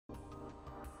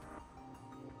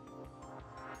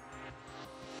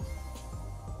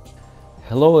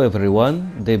Hello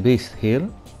everyone, the Beast here.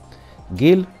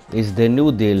 Gill is the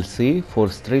new DLC for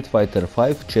Street Fighter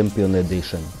V Champion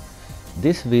Edition.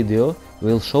 This video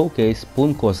will showcase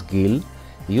Poongko's Gill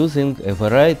using a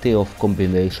variety of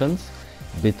combinations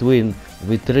between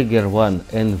V-Trigger 1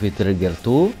 and V-Trigger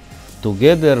 2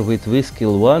 together with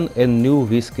V-Skill 1 and new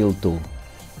V-Skill 2.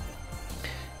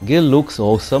 Gill looks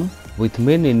awesome with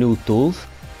many new tools,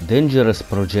 dangerous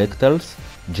projectiles,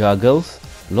 juggles,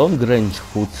 long-range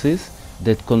footsies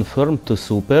that confirm to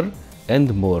super,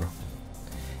 and more.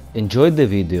 Enjoy the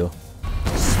video.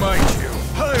 Smite you!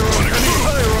 Fire!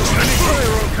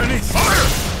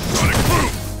 Sonic boom!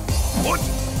 What?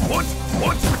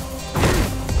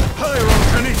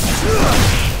 Cryokinesis!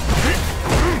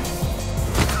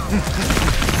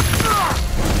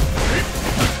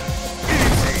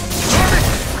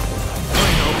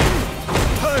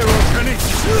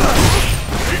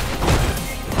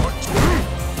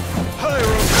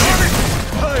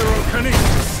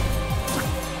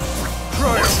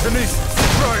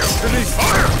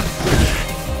 Fire!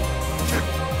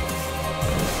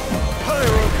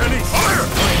 Pyrokinesis! Fire!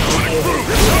 Sonic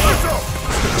boom!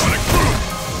 Sonic boom!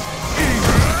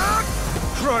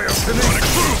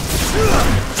 Cryokinesis! Sonic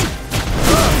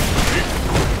boom!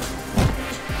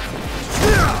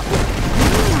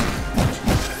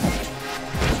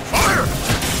 Fire!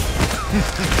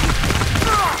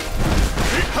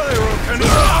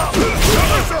 Pyrokinesis!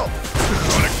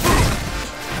 Sonic boom!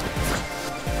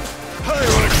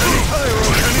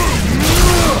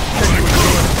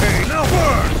 Now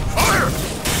burn! Fire!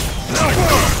 Now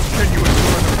burn! Can you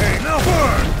endure the pain? Now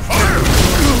burn! Fire!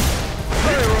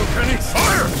 Pyrokinesis!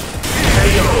 Fire!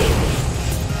 KO!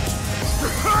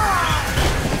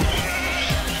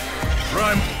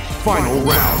 Prime! Final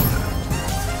round!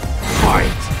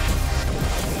 Fight!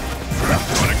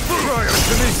 Sonic boom!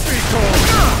 Cryokinesis! Recall!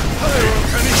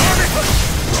 Pyrokinesis!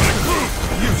 Sonic boom!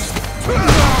 Use!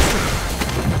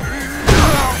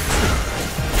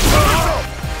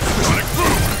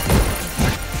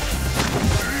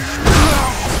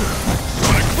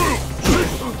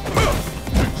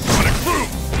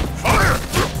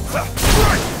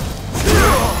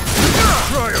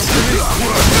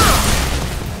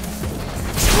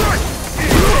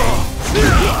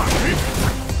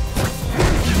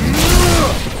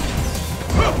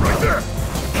 Right there!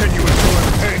 Can you endure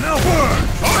the pain? Now burn!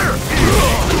 Fire!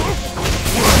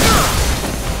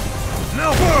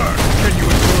 Now burn! Can you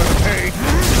endure the pain?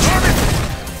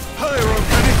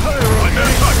 Pyrokinesis!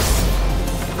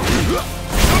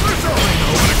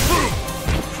 Sonic boom!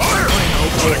 Fire!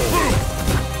 Sonic boom!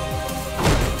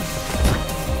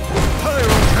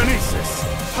 Pyrokinesis!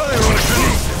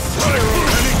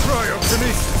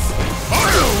 Cryokinesis!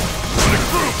 Fire! Sonic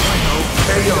boom!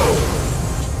 KO!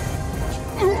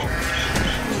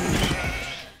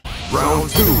 Round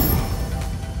 2.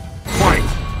 Fight!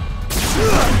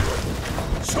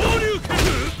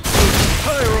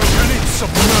 Pyrokinesis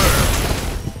submerge!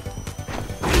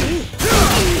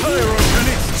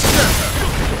 Pyrokinesis scatter!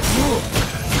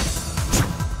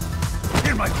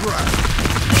 In my grasp!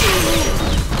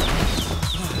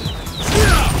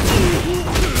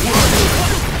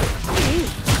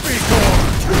 Be gone!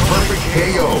 Perfect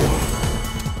KO!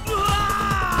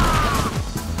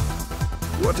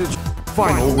 What is...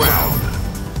 Final round.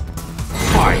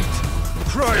 Fight!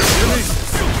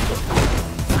 Cryokinesis!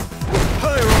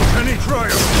 Pyrokinesis!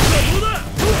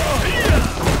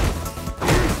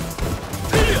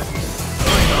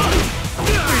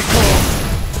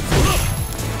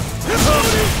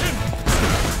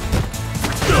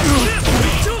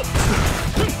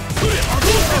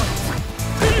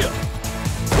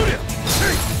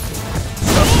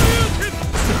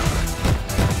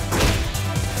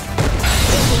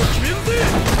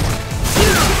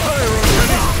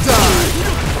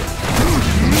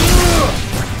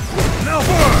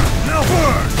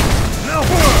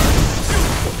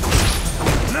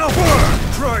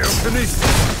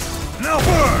 Now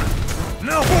burn!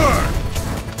 Now burn!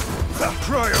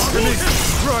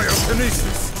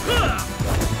 Cryokinesis!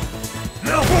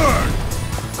 Now burn!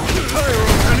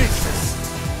 Pyrokinesis!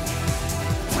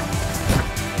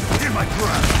 In my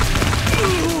grasp!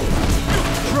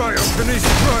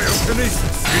 Cryokinesis!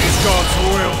 It is God's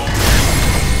will!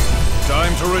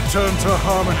 Time to return to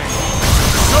harmony!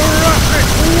 Seraphic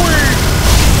wing!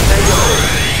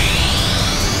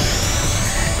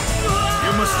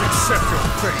 You must accept your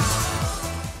fate!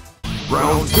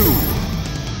 Round 2.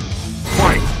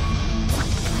 Fight!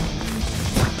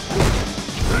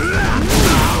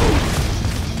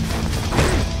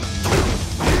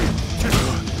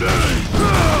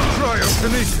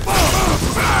 Cryokinesis!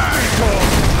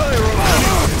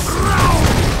 Pyrokinesis!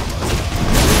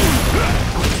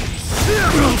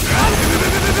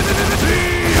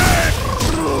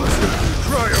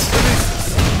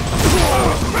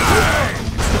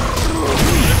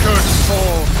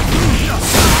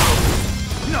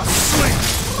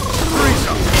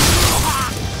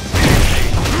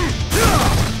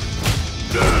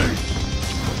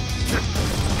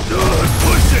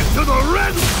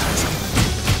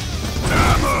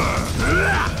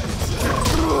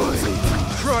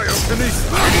 Pyrokinesis!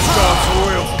 It starts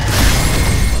oil!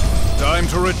 Time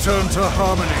to return to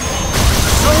harmony!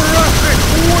 Seraphic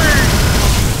wing!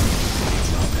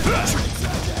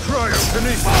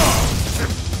 Cryokinesis!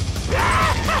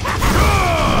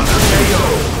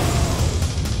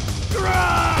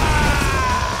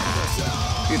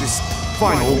 It is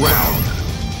final round.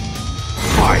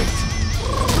 Fight!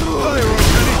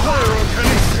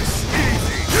 Pyrokinesis!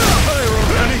 Easy!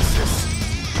 Pyrokinesis!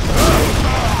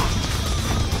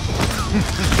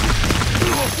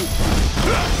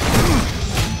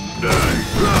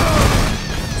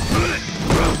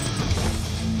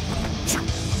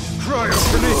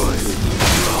 Cryokinesis!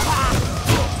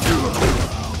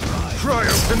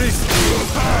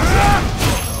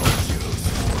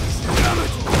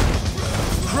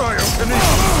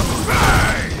 Cryokinesis!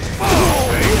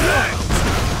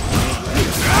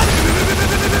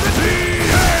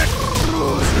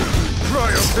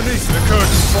 Cryokinesis! The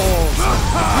curtain falls!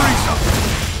 Freeze up!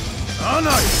 On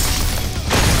ice!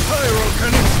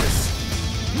 Pyrokinesis!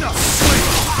 Now sleep!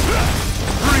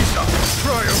 Freeze up!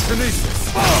 Cryokinesis!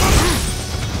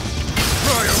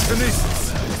 Cryokinesis!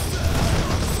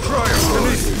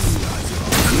 Cryokinesis!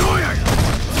 Annoying!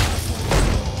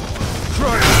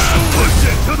 Push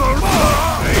it to the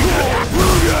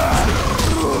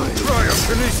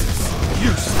Cryokinesis!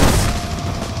 Useless!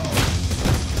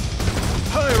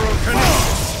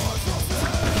 Pyrokinesis!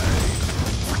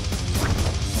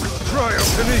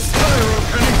 Cryokinesis!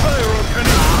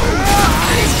 Pyrokinesis!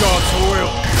 God's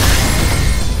will!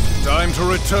 Time to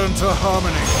return to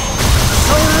harmony!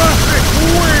 Seraphic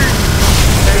wing!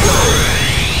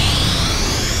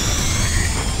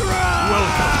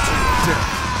 Welcome to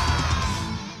death!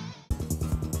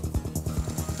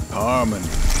 Harmony.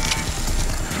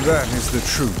 That is the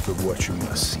truth of what you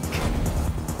must seek.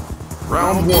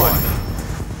 Round one.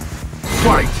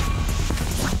 Fight!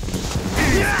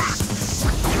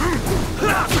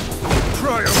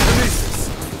 Cryokinesis!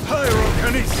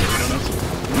 Pyrokinesis!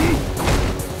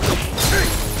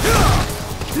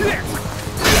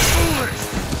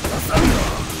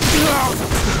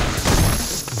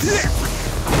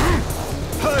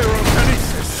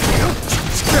 Pyrokinesis!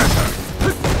 Scatter!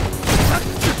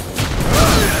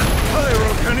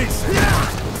 Pyrokinesis!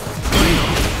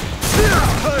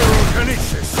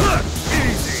 Pyrokinesis!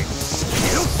 Easy!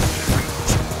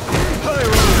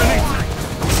 Pyrokinesis!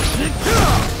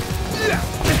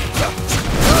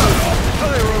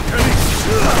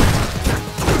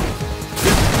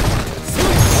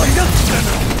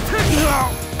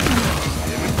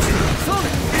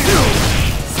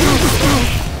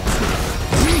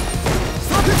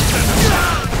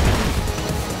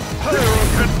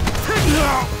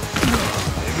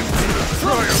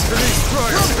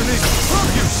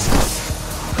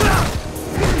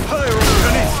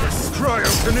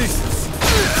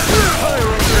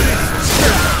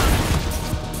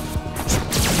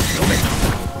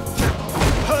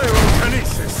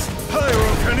 Cryokinesis! Pyrokinesis!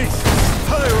 Pyrokinesis!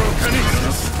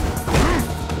 Pyrokinesis!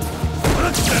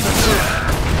 Pyrokinesis!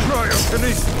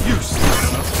 Cryokinesis! Useless!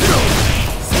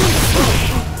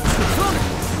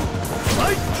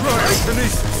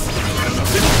 Cryokinesis!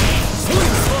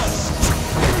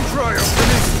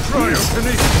 Cryokinesis!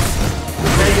 Cryokinesis!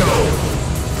 KO!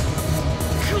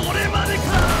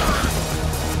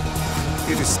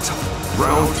 It is time.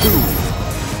 Round two.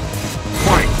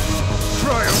 Fight!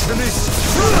 Cryokinesis!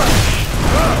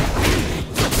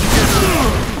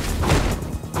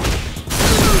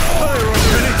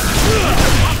 Pyrokinesis!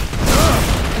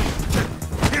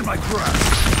 In my grasp!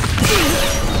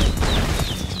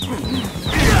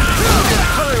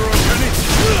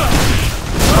 Pyrokinesis!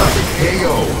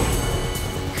 KO!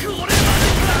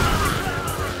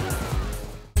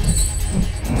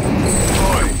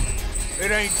 It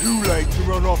ain't too late to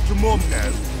run off to Mum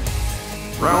now.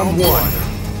 Round one.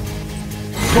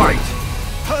 Fight!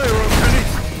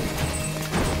 Pyrokinesis!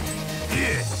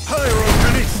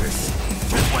 Pyrokinesis!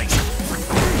 Wait!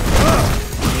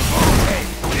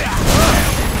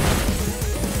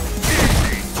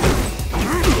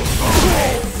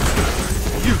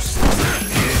 Useless!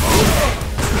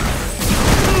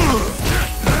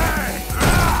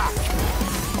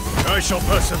 I shall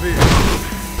persevere.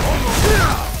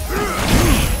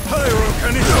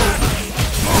 Pyrokinesis!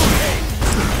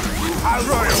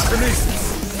 Cryokinesis!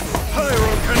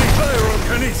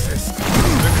 Pyrokinesis!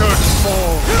 The curtain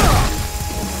falls!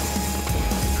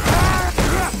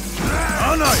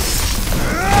 On ice!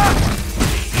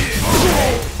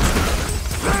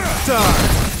 Die!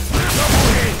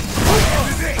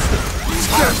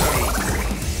 Scatter!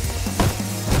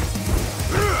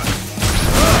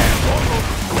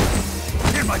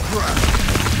 In my grasp!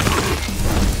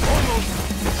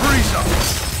 Freeze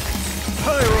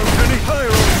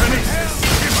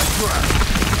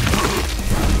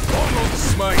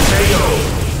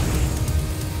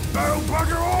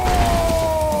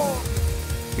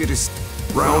is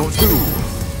round 2.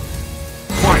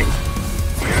 Fight!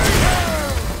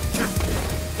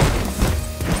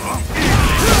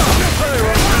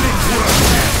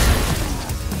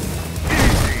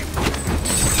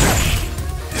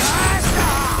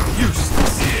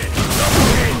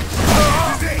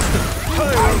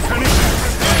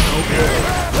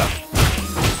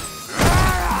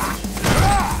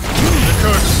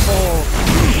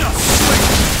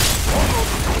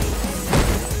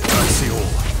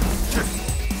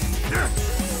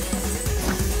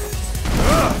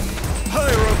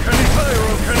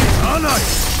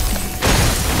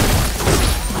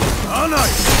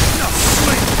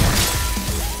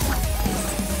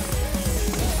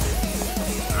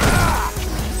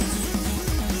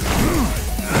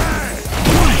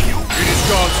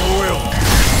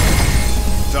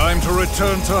 Time to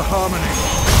return to harmony.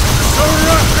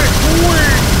 Seraphic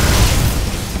wing!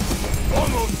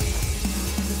 Almost.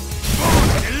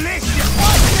 Delicious!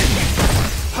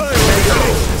 Hey,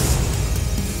 delicious!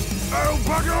 Oh,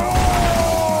 bugger!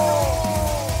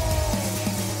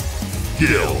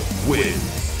 Gill wins.